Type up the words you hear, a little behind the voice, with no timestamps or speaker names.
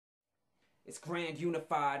It's grand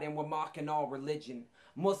unified and we're mocking all religion.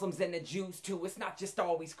 Muslims and the Jews too, it's not just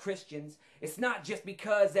always Christians. It's not just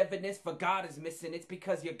because evidence for God is missing. It's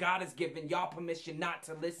because your God has given y'all permission not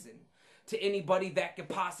to listen to anybody that could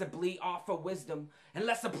possibly offer wisdom.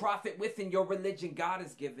 Unless a prophet within your religion God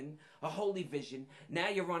has given a holy vision. Now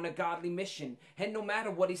you're on a godly mission. And no matter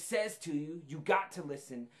what he says to you, you got to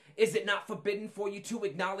listen. Is it not forbidden for you to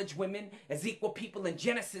acknowledge women as equal people in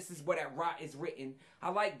Genesis is where that rot is written? I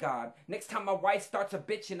like God. Next time my wife starts a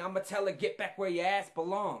bitching, I'ma tell her get back where your ass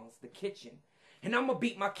belongs, the kitchen. And I'ma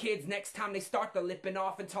beat my kids next time they start the lipping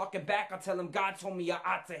off and talking back. I'll tell them God told me I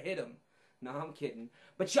ought to hit them. No, I'm kidding.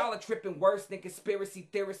 But y'all are tripping worse than conspiracy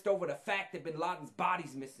theorists over the fact that Bin Laden's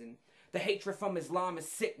body's missing. The hatred from Islam is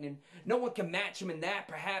sickening. No one can match him in that,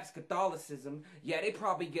 perhaps Catholicism. Yeah, they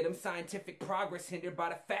probably get him scientific progress hindered by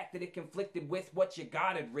the fact that it conflicted with what your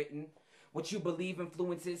God had written. What you believe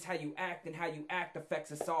influences how you act, and how you act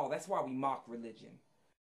affects us all. That's why we mock religion.